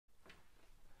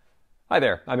Hi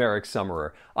there, I'm Eric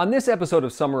Summerer. On this episode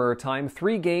of SummererTime,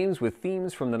 3 games with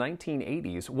themes from the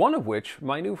 1980s, one of which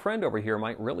my new friend over here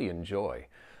might really enjoy.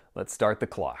 Let's start the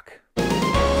clock.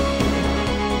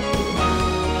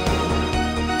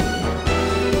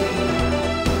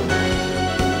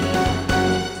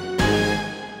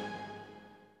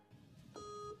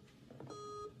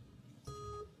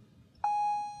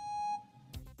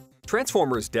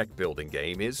 Transformers deck building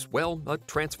game is, well, a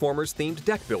Transformers-themed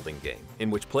deck building game in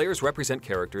which players represent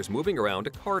characters moving around a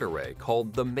card array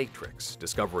called the Matrix,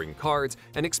 discovering cards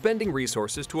and expending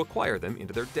resources to acquire them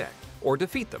into their deck, or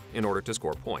defeat them in order to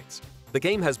score points. The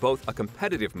game has both a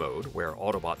competitive mode, where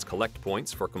Autobots collect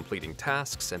points for completing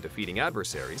tasks and defeating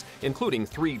adversaries, including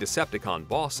 3 Decepticon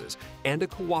bosses, and a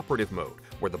cooperative mode,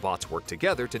 where the bots work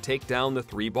together to take down the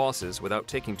 3 bosses without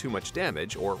taking too much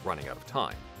damage or running out of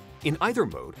time. In either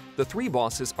mode, the 3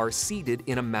 bosses are seeded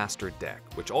in a master deck,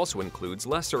 which also includes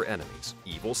lesser enemies,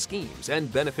 evil schemes,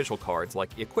 and beneficial cards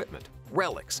like equipment,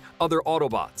 relics, other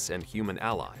Autobots, and human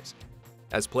allies.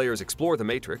 As players explore the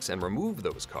Matrix and remove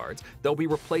those cards, they'll be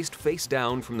replaced face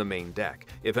down from the main deck,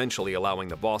 eventually allowing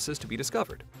the bosses to be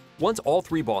discovered. Once all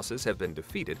 3 bosses have been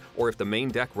defeated, or if the main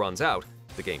deck runs out,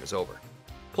 the game is over.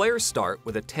 Players start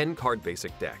with a 10-card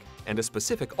basic deck, and a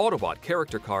specific Autobot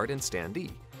character card and standee.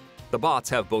 The bots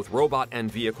have both robot and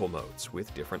vehicle modes,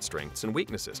 with different strengths and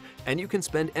weaknesses, and you can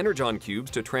spend Energon cubes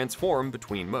to transform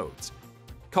between modes.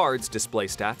 Cards display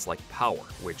stats like Power,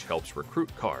 which helps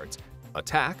recruit cards,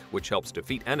 Attack, which helps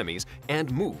defeat enemies,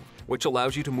 and Move, which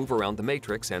allows you to move around the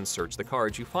Matrix and search the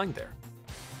cards you find there.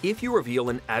 If you reveal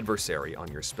an adversary on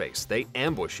your space, they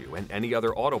ambush you and any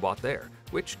other Autobot there,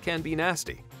 which can be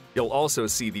nasty. You'll also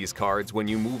see these cards when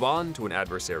you move on to an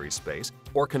adversary's space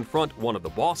or confront one of the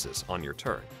bosses on your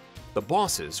turn. The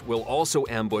bosses will also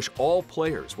ambush all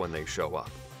players when they show up.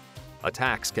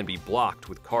 Attacks can be blocked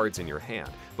with cards in your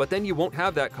hand, but then you won't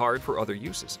have that card for other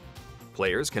uses.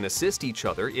 Players can assist each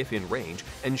other if in range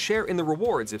and share in the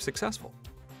rewards if successful.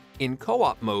 In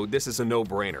co-op mode, this is a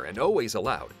no-brainer and always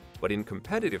allowed, but in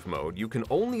competitive mode, you can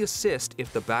only assist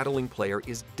if the battling player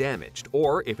is damaged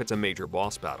or if it's a major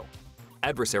boss battle.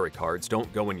 Adversary cards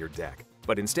don't go in your deck,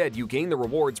 but instead you gain the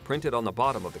rewards printed on the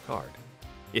bottom of the card.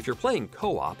 If you're playing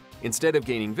co-op, instead of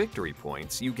gaining victory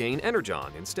points, you gain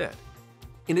Energon instead.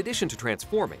 In addition to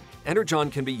transforming,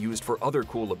 Energon can be used for other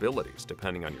cool abilities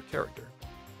depending on your character.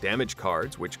 Damage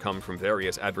cards, which come from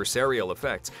various adversarial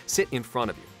effects, sit in front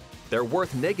of you. They're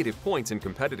worth negative points in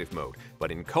competitive mode,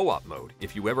 but in co-op mode,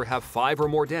 if you ever have 5 or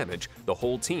more damage, the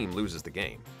whole team loses the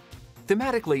game.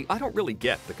 Thematically, I don't really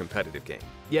get the competitive game.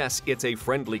 Yes, it's a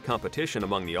friendly competition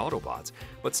among the Autobots,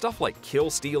 but stuff like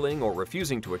kill-stealing or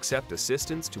refusing to accept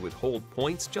assistance to withhold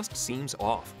points just seems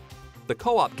off. The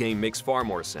co-op game makes far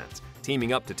more sense,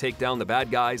 teaming up to take down the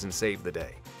bad guys and save the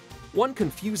day. One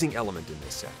confusing element in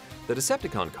this set, the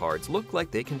Decepticon cards look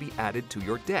like they can be added to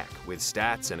your deck with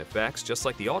stats and effects just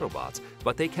like the Autobots,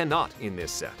 but they cannot in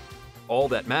this set. All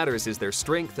that matters is their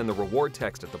strength and the reward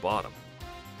text at the bottom.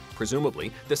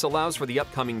 Presumably, this allows for the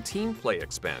upcoming Team Play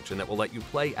expansion that will let you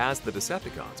play as the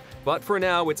Decepticons, but for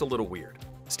now it's a little weird.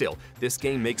 Still, this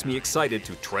game makes me excited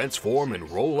to transform and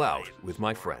roll out with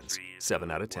my friends.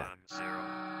 7 out of 10.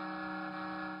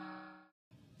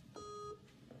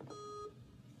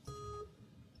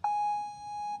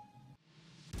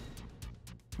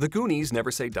 The Goonies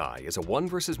Never Say Die is a 1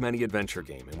 vs. many adventure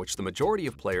game in which the majority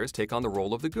of players take on the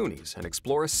role of the Goonies and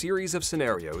explore a series of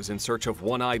scenarios in search of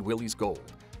One-Eyed Willie's gold.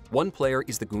 One player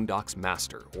is the Goondocks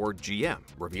Master, or GM,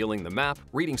 revealing the map,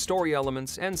 reading story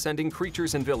elements, and sending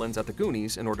creatures and villains at the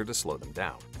Goonies in order to slow them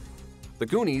down. The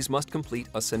Goonies must complete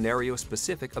a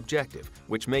scenario-specific objective,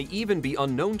 which may even be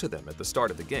unknown to them at the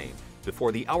start of the game,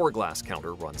 before the hourglass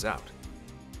counter runs out.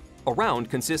 A round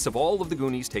consists of all of the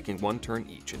Goonies taking 1 turn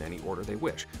each in any order they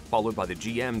wish, followed by the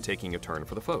GM taking a turn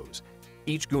for the foes.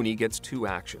 Each Goonie gets 2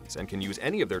 actions and can use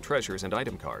any of their treasures and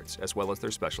item cards, as well as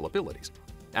their special abilities.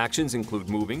 Actions include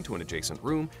moving to an adjacent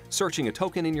room, searching a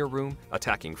token in your room,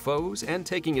 attacking foes, and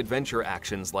taking adventure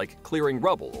actions like clearing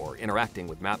rubble or interacting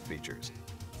with map features.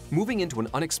 Moving into an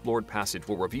unexplored passage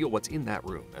will reveal what's in that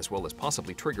room, as well as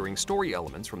possibly triggering story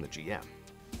elements from the GM.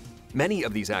 Many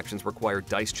of these actions require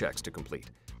dice checks to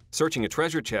complete. Searching a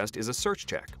treasure chest is a search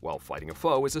check, while fighting a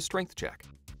foe is a strength check.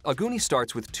 A Goonie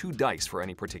starts with 2 dice for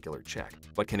any particular check,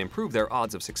 but can improve their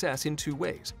odds of success in 2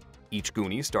 ways. Each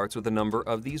Goonie starts with a number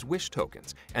of these wish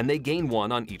tokens, and they gain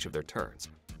 1 on each of their turns.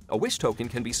 A wish token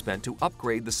can be spent to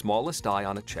upgrade the smallest die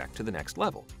on a check to the next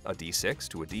level, a D6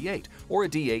 to a D8, or a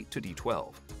D8 to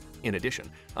D12. In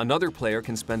addition, another player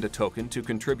can spend a token to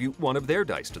contribute 1 of their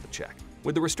dice to the check,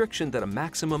 with the restriction that a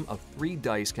maximum of 3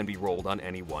 dice can be rolled on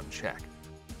any one check.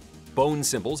 Bone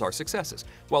symbols are successes,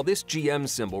 while this GM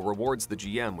symbol rewards the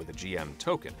GM with a GM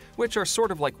token, which are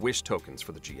sort of like wish tokens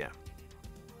for the GM.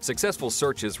 Successful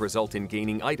searches result in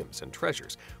gaining items and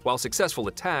treasures, while successful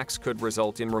attacks could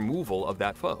result in removal of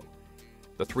that foe.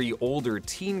 The three older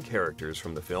teen characters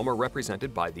from the film are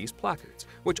represented by these placards,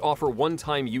 which offer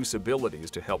one-time use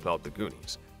abilities to help out the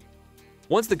Goonies.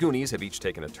 Once the Goonies have each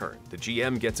taken a turn, the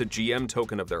GM gets a GM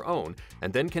token of their own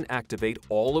and then can activate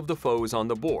all of the foes on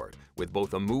the board with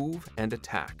both a move and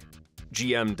attack.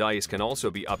 GM dice can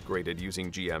also be upgraded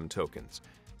using GM tokens.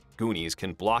 Goonies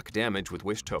can block damage with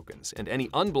wish tokens, and any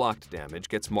unblocked damage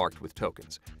gets marked with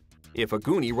tokens. If a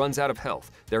Goonie runs out of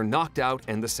health, they're knocked out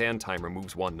and the sand timer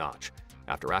moves one notch.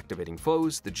 After activating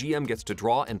foes, the GM gets to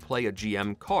draw and play a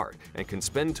GM card and can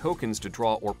spend tokens to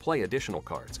draw or play additional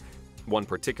cards. One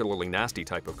particularly nasty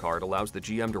type of card allows the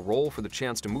GM to roll for the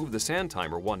chance to move the sand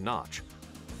timer one notch.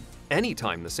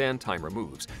 Anytime the sand timer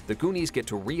moves, the Goonies get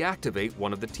to reactivate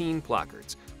one of the teen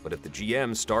placards, but if the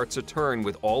GM starts a turn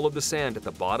with all of the sand at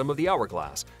the bottom of the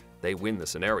hourglass, they win the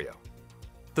scenario.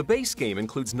 The base game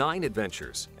includes 9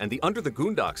 adventures, and the Under the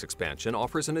Goondocks expansion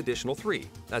offers an additional 3,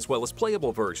 as well as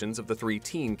playable versions of the 3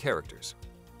 teen characters.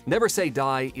 Never Say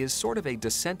Die is sort of a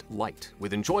Descent light,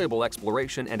 with enjoyable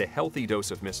exploration and a healthy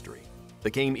dose of mystery. The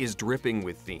game is dripping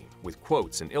with theme, with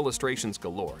quotes and illustrations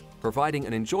galore, providing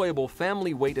an enjoyable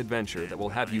family-weight adventure that will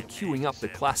have you queuing up the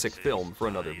classic film for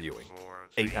another viewing.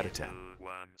 8 out of 10.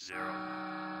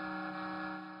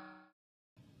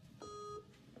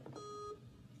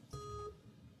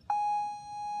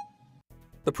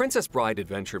 The Princess Bride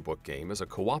Adventure Book game is a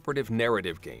cooperative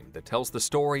narrative game that tells the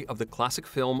story of the classic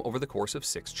film over the course of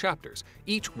 6 chapters,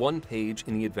 each one page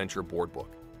in the adventure board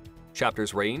book.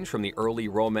 Chapters range from the early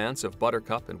romance of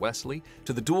Buttercup and Wesley,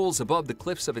 to the duels above the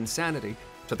cliffs of insanity,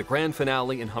 to the grand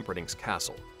finale in Humperdinck's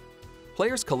castle.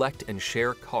 Players collect and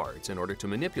share cards in order to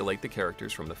manipulate the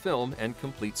characters from the film and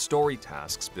complete story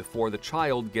tasks before the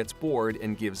child gets bored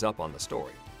and gives up on the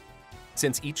story.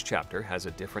 Since each chapter has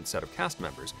a different set of cast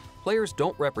members, players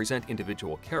don't represent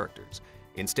individual characters.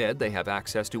 Instead, they have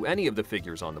access to any of the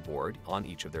figures on the board on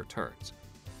each of their turns.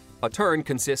 A turn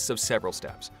consists of several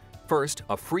steps. First,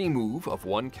 a free move of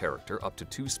one character up to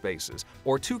 2 spaces,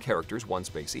 or 2 characters 1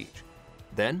 space each.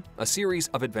 Then, a series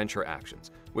of adventure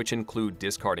actions, which include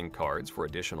discarding cards for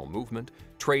additional movement,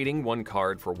 trading 1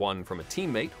 card for 1 from a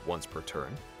teammate once per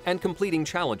turn, and completing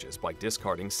challenges by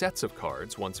discarding sets of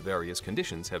cards once various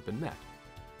conditions have been met.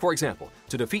 For example,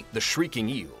 to defeat the Shrieking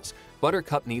Eels,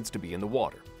 Buttercup needs to be in the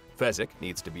water, Fezzik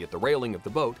needs to be at the railing of the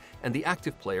boat, and the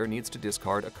active player needs to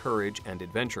discard a Courage and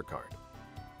Adventure card.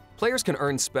 Players can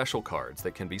earn special cards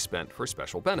that can be spent for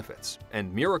special benefits,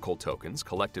 and Miracle tokens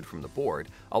collected from the board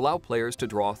allow players to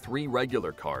draw 3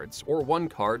 regular cards or 1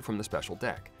 card from the special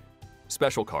deck.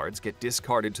 Special cards get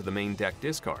discarded to the main deck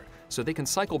discard, so they can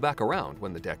cycle back around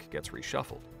when the deck gets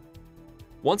reshuffled.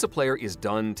 Once a player is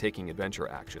done taking adventure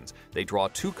actions, they draw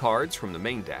 2 cards from the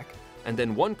main deck, and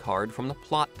then 1 card from the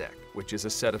plot deck, which is a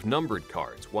set of numbered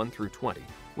cards 1 through 20,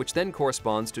 which then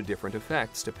corresponds to different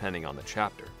effects depending on the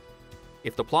chapter.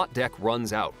 If the plot deck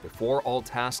runs out before all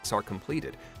tasks are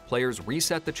completed, players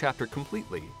reset the chapter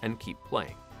completely and keep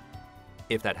playing.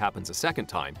 If that happens a second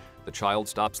time, the child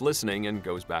stops listening and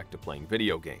goes back to playing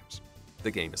video games. The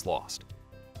game is lost.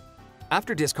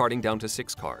 After discarding down to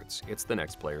 6 cards, it's the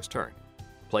next player's turn.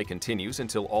 Play continues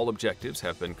until all objectives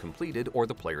have been completed or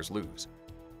the players lose.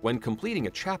 When completing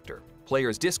a chapter,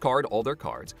 players discard all their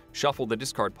cards, shuffle the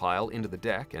discard pile into the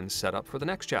deck, and set up for the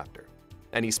next chapter.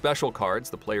 Any special cards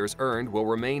the players earned will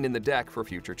remain in the deck for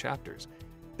future chapters.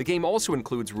 The game also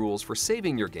includes rules for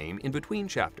saving your game in between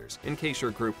chapters, in case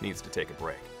your group needs to take a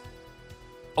break.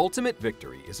 Ultimate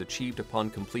victory is achieved upon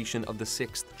completion of the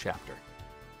 6th chapter.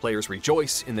 Players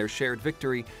rejoice in their shared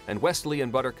victory, and Wesley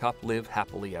and Buttercup live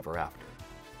happily ever after.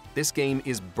 This game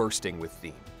is bursting with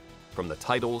theme. From the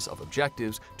titles of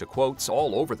objectives, to quotes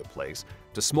all over the place,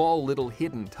 to small little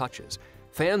hidden touches,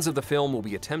 fans of the film will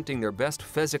be attempting their best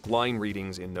Fezzik line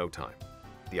readings in no time.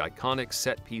 The iconic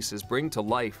set pieces bring to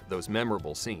life those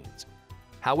memorable scenes.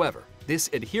 However, this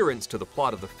adherence to the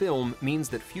plot of the film means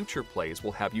that future plays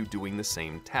will have you doing the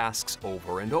same tasks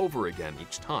over and over again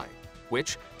each time,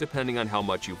 which, depending on how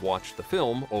much you've watched the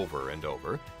film over and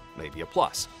over, may be a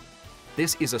plus.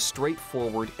 This is a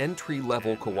straightforward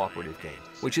entry-level cooperative game,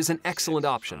 which is an excellent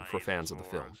option for fans of the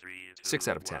film. 6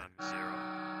 out of 10.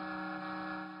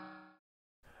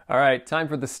 All right, time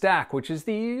for the stack, which is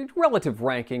the relative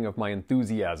ranking of my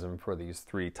enthusiasm for these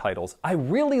 3 titles. I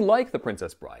really like The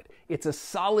Princess Bride. It's a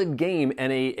solid game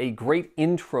and a great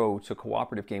intro to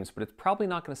cooperative games, but it's probably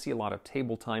not going to see a lot of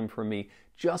table time from me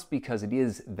just because it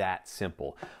is that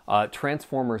simple.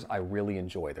 Transformers I really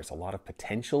enjoy. There's a lot of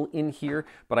potential in here,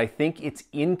 but I think it's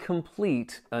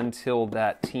incomplete until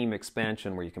that team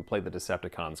expansion where you can play the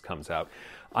Decepticons comes out.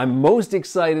 I'm most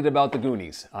excited about the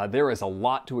Goonies. There is a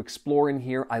lot to explore in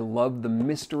here. I love the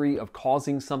mystery of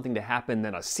causing something to happen,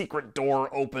 then a secret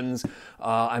door opens.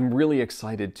 I'm really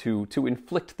excited to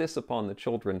inflict this upon the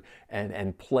children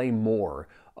and play more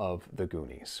of the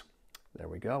Goonies. There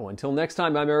we go. Until next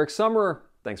time, I'm Eric Summerer.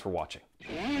 Thanks for watching.